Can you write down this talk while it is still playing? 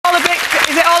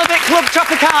Club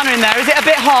Tropicana in there. Is it a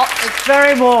bit hot? It's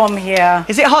very warm here.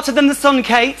 Is it hotter than the sun,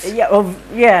 Kate? Yeah, well,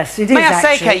 yes, it is. May I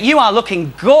say, Kate, you are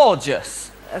looking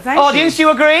gorgeous. Thank Audience,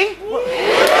 you agree?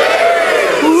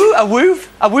 Ooh, a woo?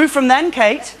 A woo from then,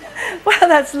 Kate? Well,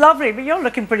 that's lovely, but you're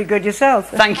looking pretty good yourself.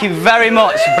 Thank you very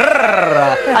much.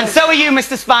 And so are you,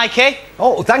 Mr. Spikey.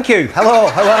 Oh, thank you. Hello,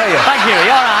 how are you? Thank you,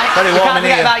 you all right? Very warm in here. Can't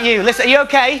forget about you. Listen, are you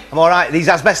okay? I'm all right. These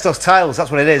asbestos tiles, that's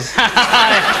what it is.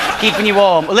 Keeping you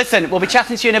warm. Well, listen, we'll be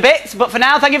chatting to you in a bit, but for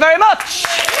now, thank you very much.